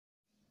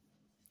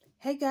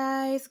Hey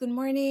guys, good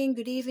morning,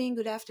 good evening,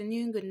 good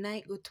afternoon, good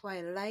night, good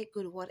twilight,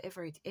 good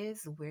whatever it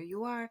is, where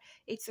you are.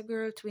 It's a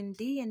girl, Twin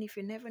D, and if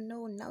you never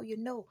know, now you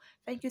know.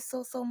 Thank you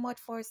so much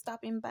for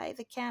stopping by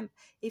the camp.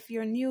 If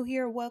you're new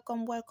here,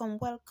 welcome.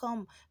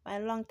 My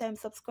long-time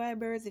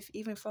subscribers, if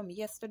even from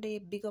yesterday,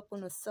 big up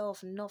on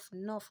yourself,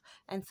 enough.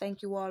 And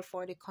thank you all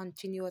for the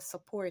continuous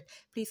support.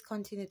 Please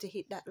continue to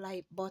hit that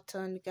like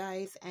button,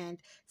 guys, and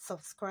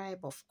subscribe,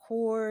 of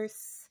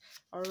course.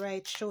 All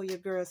right, show your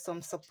girls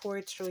some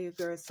support, show your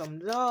girls some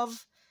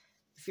love.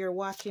 If you're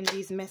watching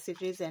these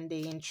messages and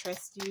they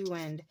interest you,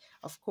 and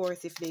of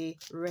course if they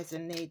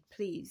resonate,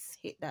 please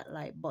hit that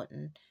like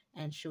button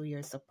and show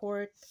your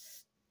support.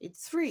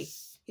 It's free.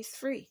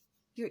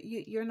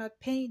 You're not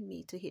paying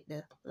me to hit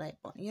the like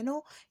button, you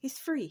know. It's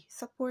free.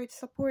 Support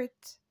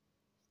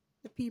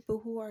the people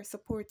who are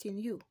supporting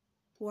you,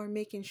 who are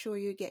making sure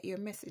you get your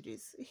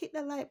messages. Hit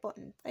the like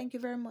button. Thank you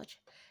very much.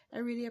 I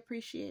really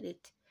appreciate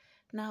it.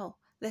 Now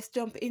let's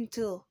jump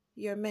into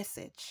your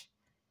message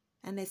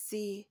and let's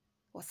see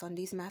what's on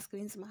these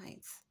masculines'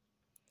 minds.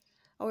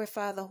 Our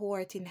Father who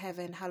art in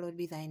heaven, hallowed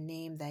be thy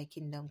name, thy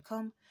kingdom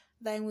come,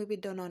 thine will be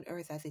done on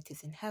earth as it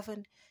is in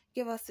heaven.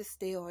 Give us this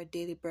day our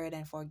daily bread,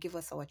 and forgive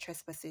us our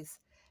trespasses,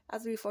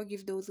 as we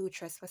forgive those who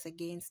trespass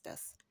against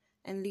us.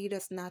 And lead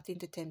us not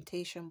into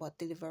temptation, but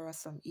deliver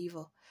us from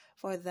evil.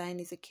 For thine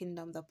is the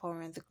kingdom, the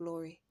power, and the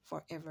glory,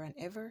 forever and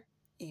ever.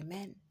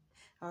 Amen.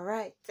 All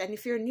right. And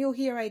if you're new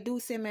here, I do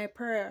say my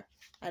prayer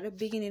at the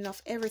beginning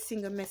of every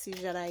single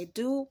message that I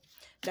do.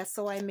 That's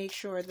how I make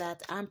sure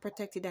that I'm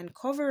protected and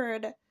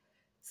covered,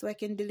 so I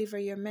can deliver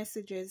your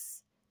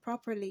messages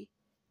properly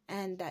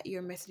and that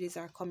your messages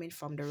are coming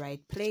from the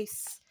right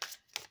place.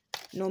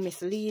 No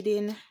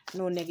misleading,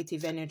 no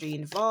negative energy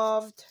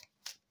involved.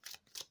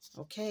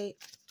 Okay.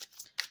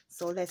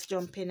 So let's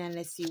jump in and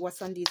let's see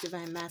what's on these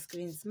divine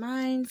masculines'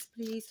 minds.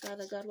 Please,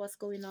 Father God, what's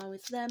going on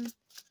with them?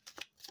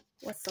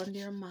 What's on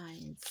their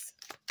minds?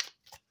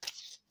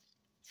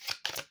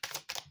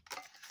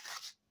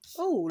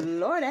 Oh,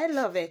 Lord, I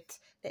love it.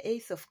 The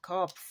Ace of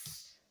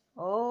Cups.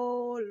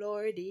 Oh,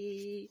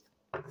 Lordy.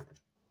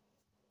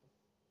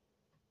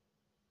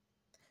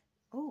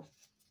 Oh,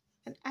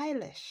 an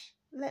eyelash.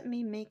 Let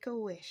me make a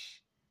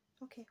wish.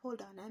 Okay,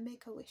 hold on. I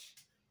make a wish.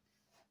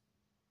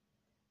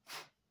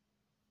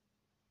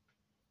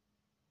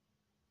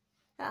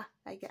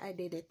 I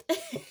did it.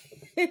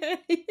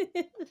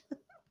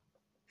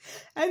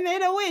 I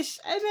made a wish.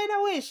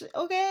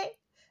 Okay?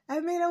 I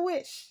made a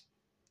wish.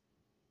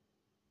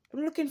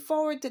 I'm looking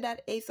forward to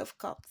that Ace of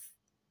Cups.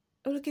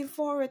 I'm looking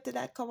forward to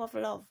that cup of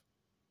love.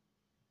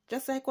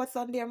 Just like what's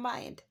on their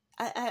mind.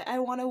 I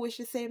want to wish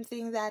the same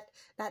thing that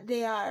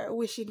they are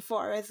wishing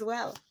for as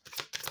well.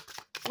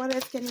 What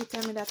else can you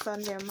tell me that's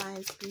on their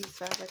minds, please,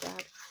 Father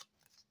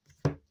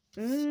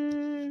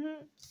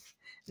God?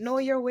 Know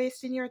you're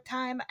wasting your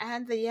time,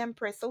 and the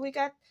Empress. So we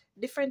got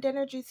different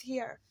energies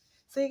here.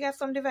 So you got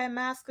some divine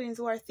masculines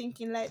who are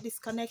thinking like this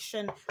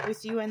connection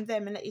with you and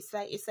them, and it's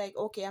like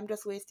okay, I'm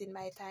just wasting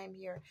my time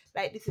here.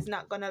 Like this is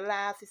not gonna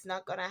last. It's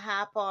not gonna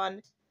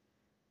happen.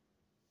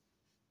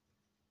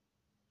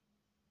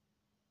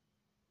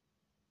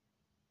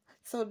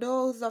 So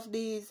those of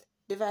these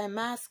divine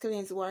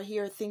masculines who are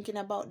here thinking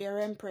about their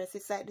Empress,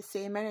 it's like the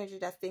same energy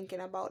that's thinking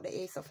about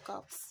the Ace of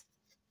Cups.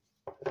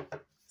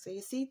 So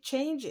you see,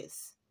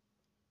 changes.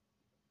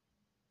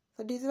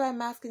 So these divine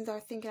masculines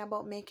are thinking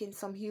about making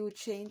some huge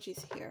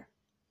changes here.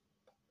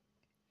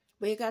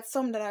 But you got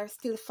some that are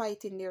still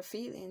fighting their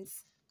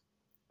feelings,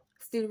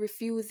 still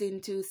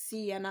refusing to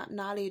see and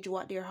acknowledge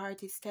what their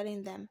heart is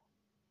telling them.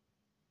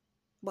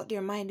 But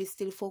their mind is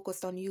still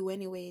focused on you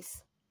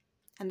anyways.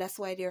 And that's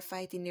why they're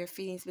fighting their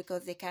feelings,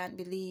 because they can't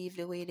believe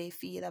the way they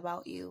feel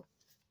about you.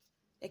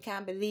 They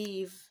can't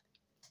believe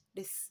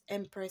this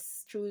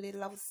Empress truly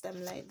loves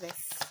them like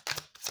this.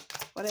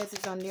 What else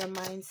is on their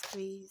minds,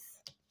 please?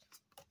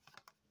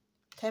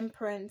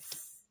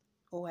 Temperance.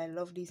 Oh, I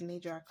love these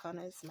major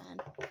arcanas, man.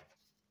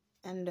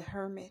 And the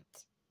Hermit.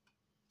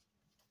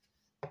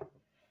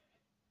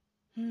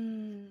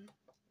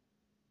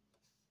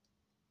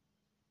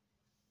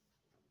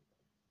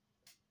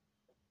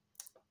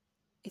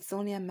 It's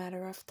only a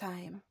matter of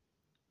time.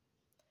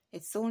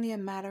 It's only a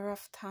matter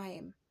of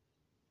time.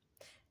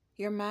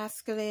 Your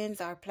masculines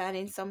are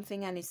planning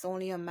something, and it's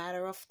only a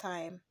matter of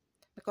time.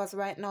 Because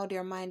right now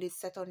their mind is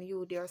set on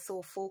you. They are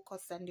so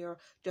focused, and they're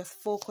just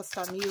focused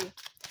on you.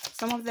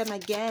 Some of them,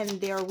 again,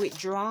 they are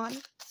withdrawn.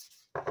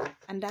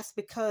 And that's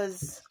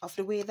because of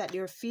the way that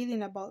they're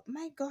feeling about,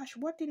 my gosh,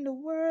 what in the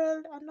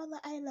world? Another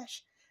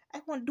eyelash.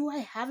 Do I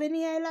have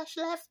any eyelash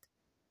left?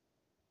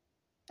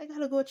 I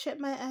gotta go check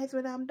my eyes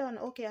when I'm done.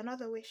 Okay,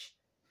 another wish.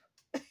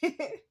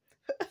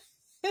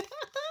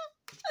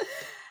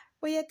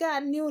 But you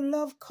got new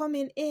love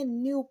coming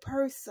in, new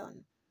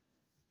person.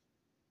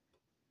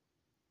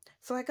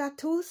 So I got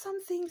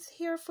some things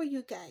here for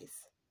you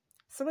guys.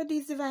 Some of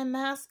these divine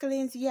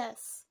masculines,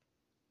 yes.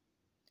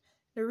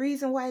 The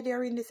reason why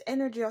they're in this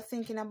energy of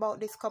thinking about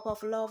this cup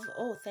of love.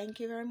 Oh, thank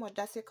you very much.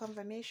 That's your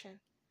confirmation.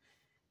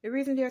 The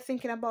reason they're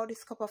thinking about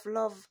this cup of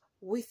love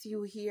with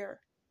you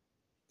here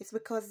It's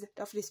because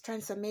of this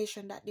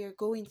transformation that they're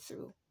going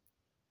through.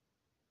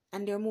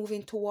 And they're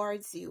moving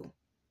towards you.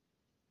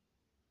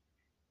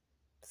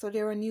 So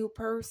they're a new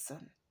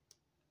person.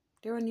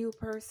 They're a new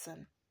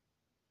person.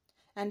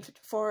 And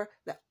for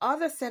the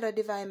other set of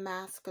divine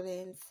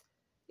masculines,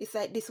 it's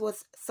like this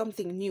was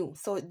something new.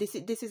 So this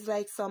is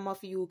like some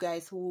of you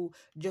guys who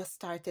just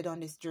started on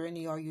this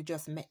journey, or you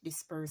just met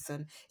this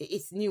person.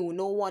 It's new.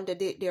 No wonder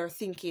they're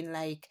thinking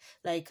like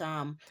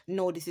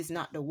no, this is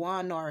not the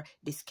one, or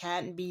this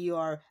can't be,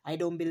 or I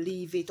don't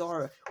believe it,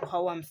 or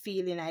how I'm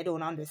feeling, I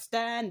don't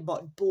understand.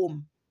 But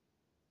boom,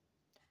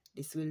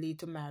 this will lead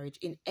to marriage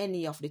in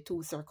any of the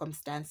two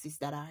circumstances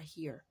that are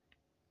here.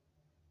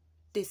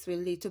 This will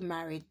lead to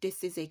marriage.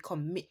 This is a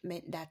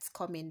commitment that's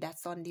coming,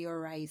 that's on the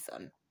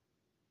horizon.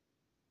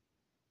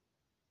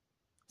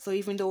 So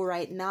even though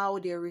right now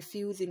they're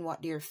refusing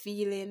what they're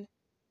feeling,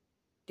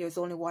 there's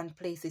only one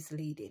place it's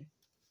leading.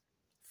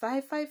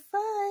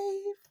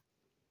 555.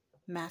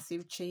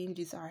 Massive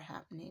changes are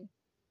happening.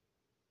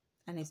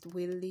 And it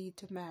will lead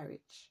to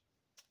marriage.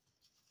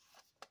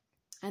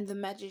 And the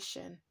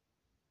Magician.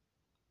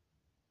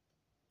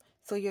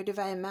 So your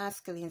divine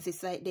masculines,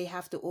 it's like they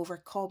have to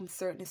overcome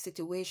certain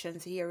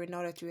situations here in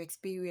order to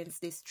experience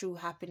this true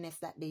happiness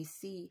that they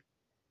see.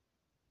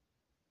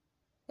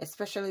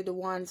 Especially the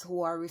ones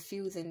who are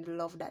refusing the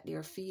love that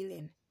they're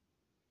feeling.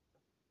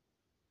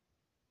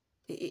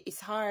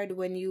 It's hard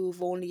when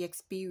you've only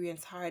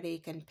experienced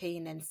heartache and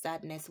pain and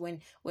sadness.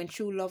 When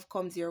true love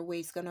comes your way,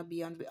 it's gonna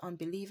be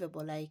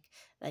unbelievable.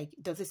 Like,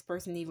 does this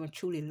person even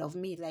truly love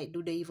me? Like,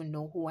 do they even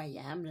know who I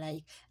am?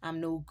 Like,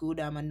 I'm no good,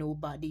 I'm a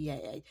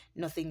nobody,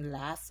 nothing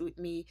lasts with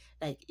me.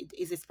 Like,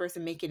 is this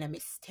person making a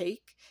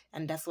mistake?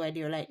 And that's why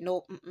they're like,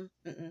 no,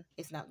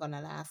 it's not gonna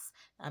last.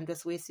 I'm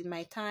just wasting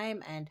my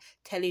time, and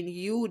telling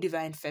you,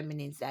 divine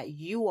feminines, that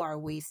you are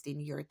wasting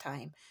your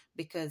time.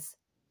 Because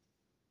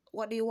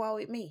what do you want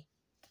with me?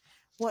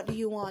 What do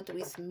you want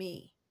with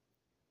me?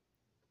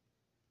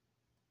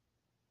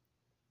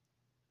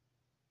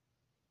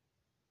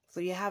 So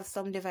you have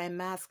some divine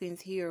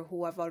masculines here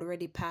who have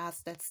already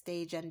passed that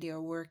stage, and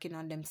they're working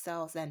on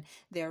themselves, and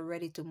they're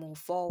ready to move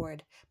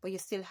forward. But you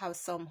still have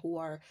some who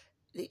are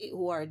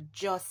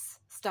just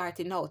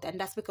starting out, and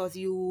that's because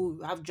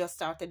you have just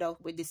started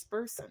out with this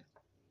person.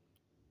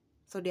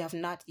 So they have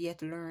not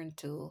yet learned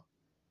to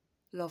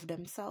love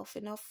themselves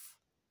enough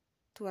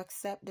to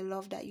accept the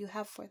love that you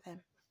have for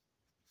them.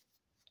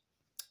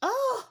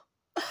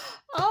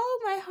 Oh,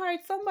 my heart.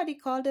 Somebody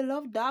called the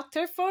love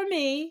doctor for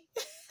me.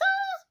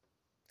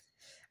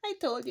 I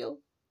told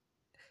you.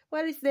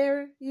 Well, it's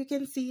there. You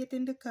can see it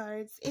in the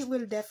cards. It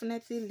will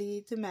definitely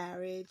lead to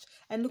marriage.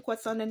 And look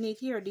what's underneath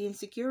here, the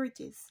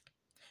insecurities.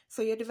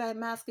 So your divine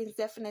masculine is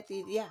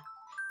definitely, yeah.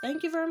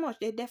 Thank you very much.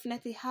 They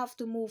definitely have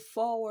to move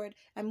forward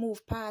and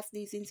move past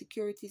these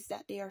insecurities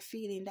that they are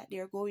feeling, that they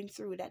are going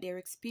through, that they're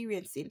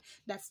experiencing,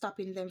 that's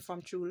stopping them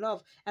from true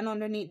love. And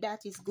underneath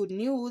that is good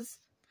news.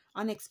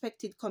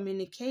 Unexpected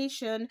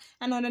communication,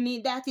 and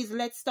underneath that is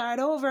let's start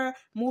over,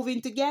 moving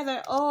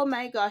together. Oh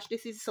my gosh,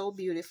 this is so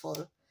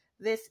beautiful.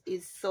 This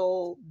is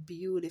so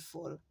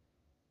beautiful.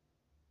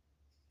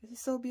 This is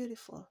so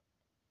beautiful.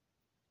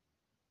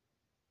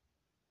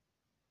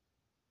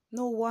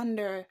 No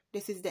wonder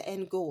this is the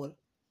end goal.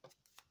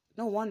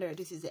 No wonder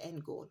this is the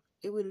end goal.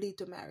 It will lead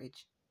to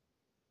marriage.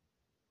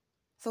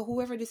 So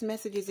whoever this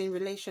message is in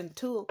relation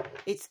to,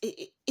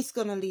 it's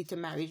gonna lead to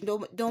marriage.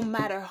 Don't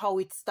matter how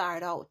it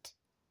start out.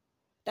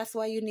 That's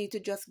why you need to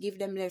just give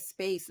them their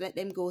space. Let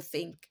them go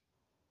think.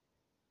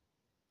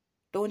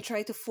 Don't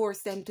try to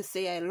force them to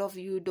say, I love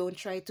you. Don't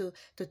try to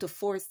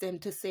force them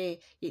to say,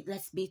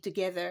 let's be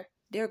together.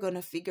 They're going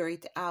to figure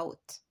it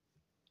out.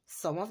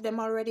 Some of them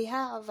already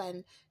have,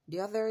 and the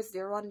others,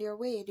 they're on their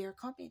way. They're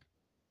coming.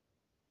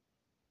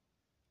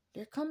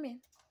 They're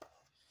coming.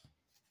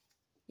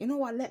 You know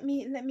what? Let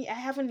me, I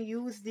haven't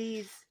used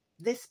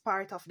this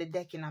part of the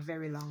deck in a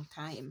very long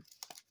time.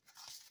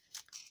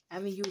 I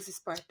haven't used this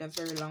part in a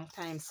very long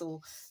time. So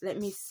let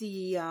me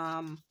see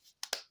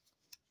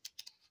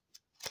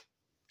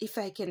if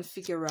I can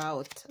figure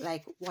out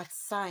like what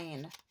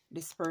sign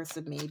this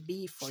person may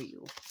be for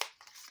you.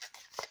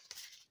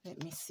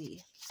 Let me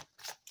see.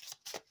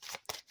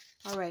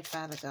 All right,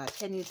 Father God,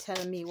 can you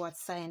tell me what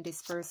sign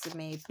this person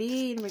may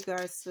be in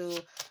regards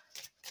to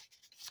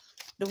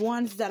the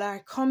ones that are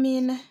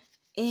coming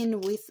in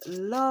with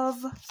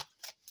love?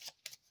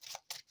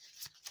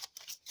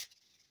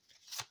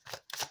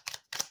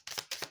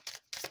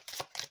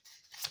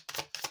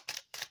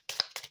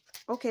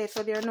 Okay,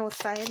 so there are no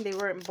sign. They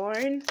weren't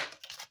born.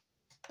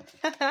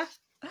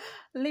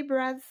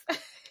 Libras.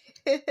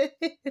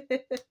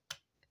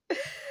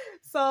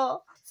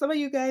 So some of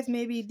you guys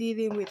may be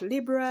dealing with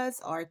Libras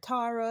or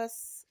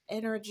Taurus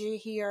energy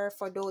here.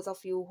 For those of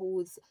you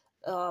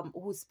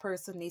whose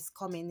person is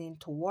coming in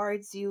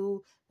towards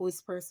you,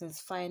 whose person is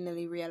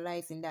finally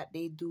realizing that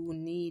they do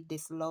need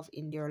this love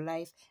in their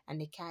life and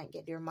they can't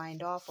get their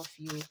mind off of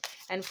you.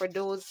 And for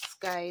those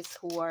guys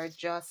who are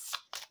just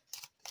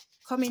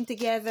coming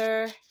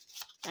together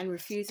and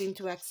refusing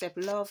to accept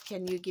love,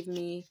 can you give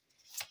me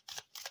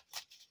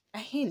a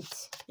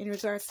hint in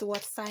regards to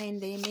what sign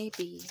they may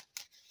be.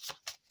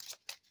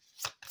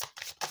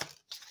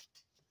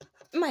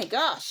 My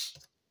gosh,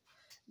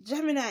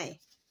 Gemini.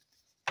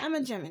 I'm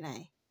a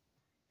Gemini.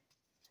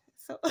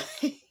 So,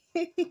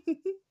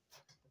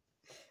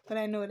 but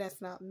I know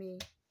that's not me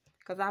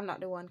because I'm not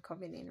the one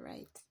coming in,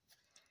 right?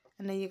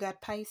 And then you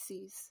got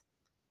Pisces.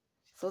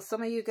 So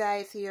some of you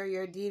guys here,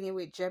 you're dealing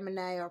with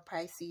Gemini or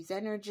Pisces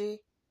energy.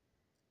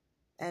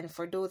 And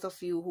for those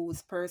of you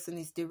whose person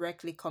is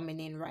directly coming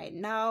in right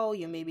now,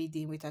 you may be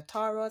dealing with a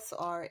Taurus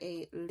or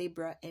a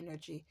Libra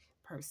energy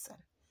person.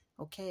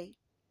 Okay?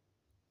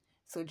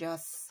 So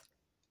just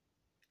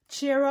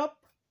cheer up.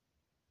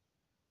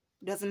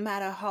 Doesn't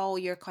matter how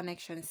your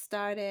connection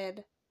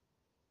started.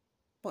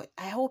 But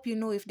I hope you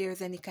know if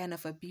there's any kind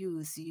of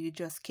abuse, you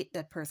just kick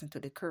that person to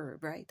the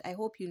curb, right? I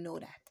hope you know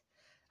that.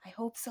 I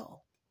hope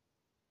so.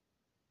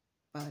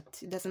 But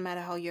it doesn't matter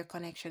how your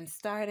connection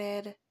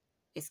started.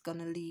 It's going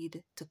to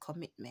lead to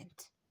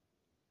commitment.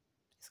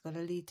 It's going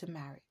to lead to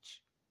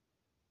marriage.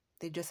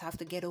 They just have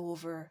to get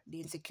over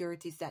the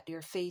insecurities that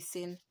they're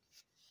facing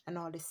and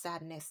all the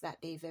sadness that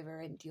they've ever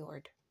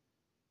endured.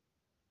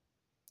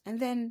 And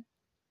then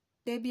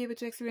they'll be able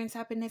to experience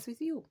happiness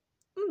with you.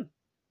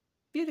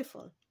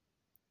 Beautiful.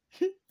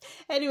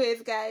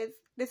 Anyways, guys,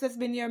 this has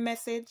been your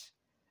message.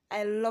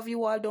 I love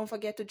you all. Don't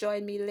forget to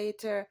join me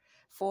later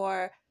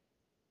for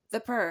the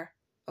prayer,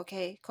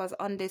 okay? Because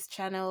on this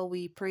channel,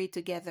 we pray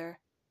together.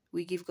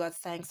 We give God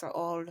thanks for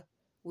all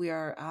we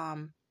are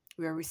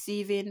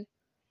receiving.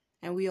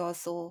 And we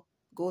also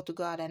go to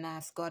God and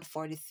ask God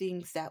for the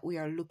things that we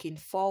are looking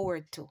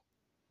forward to.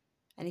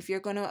 And if you're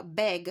going to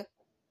beg,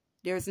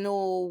 there's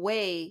no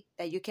way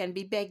that you can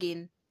be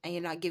begging and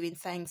you're not giving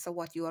thanks for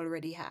what you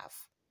already have.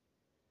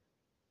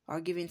 Or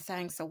giving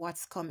thanks for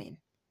what's coming.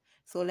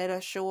 So let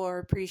us show our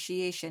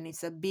appreciation.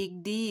 It's a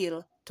big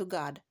deal to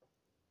God.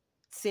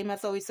 Same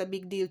as how it's a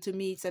big deal to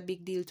me, it's a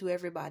big deal to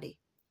everybody.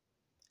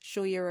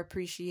 Show your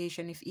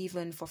appreciation, if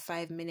even for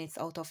 5 minutes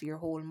out of your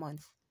whole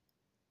month.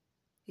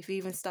 If you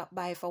even stop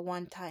by for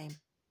one time,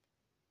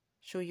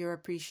 show your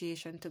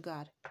appreciation to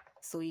God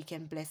so He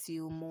can bless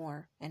you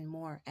more and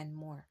more and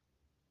more.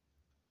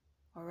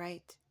 All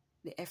right?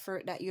 The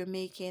effort that you're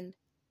making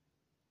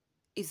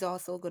is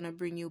also going to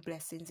bring you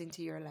blessings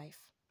into your life.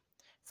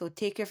 So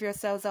take care of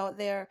yourselves out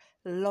there.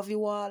 Love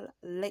you all.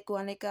 Let go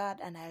and let God.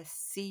 And I'll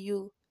see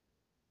you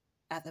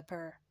at the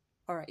prayer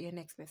or at your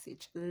next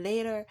message.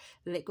 Later.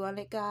 Let go and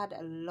let God.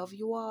 I love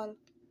you all.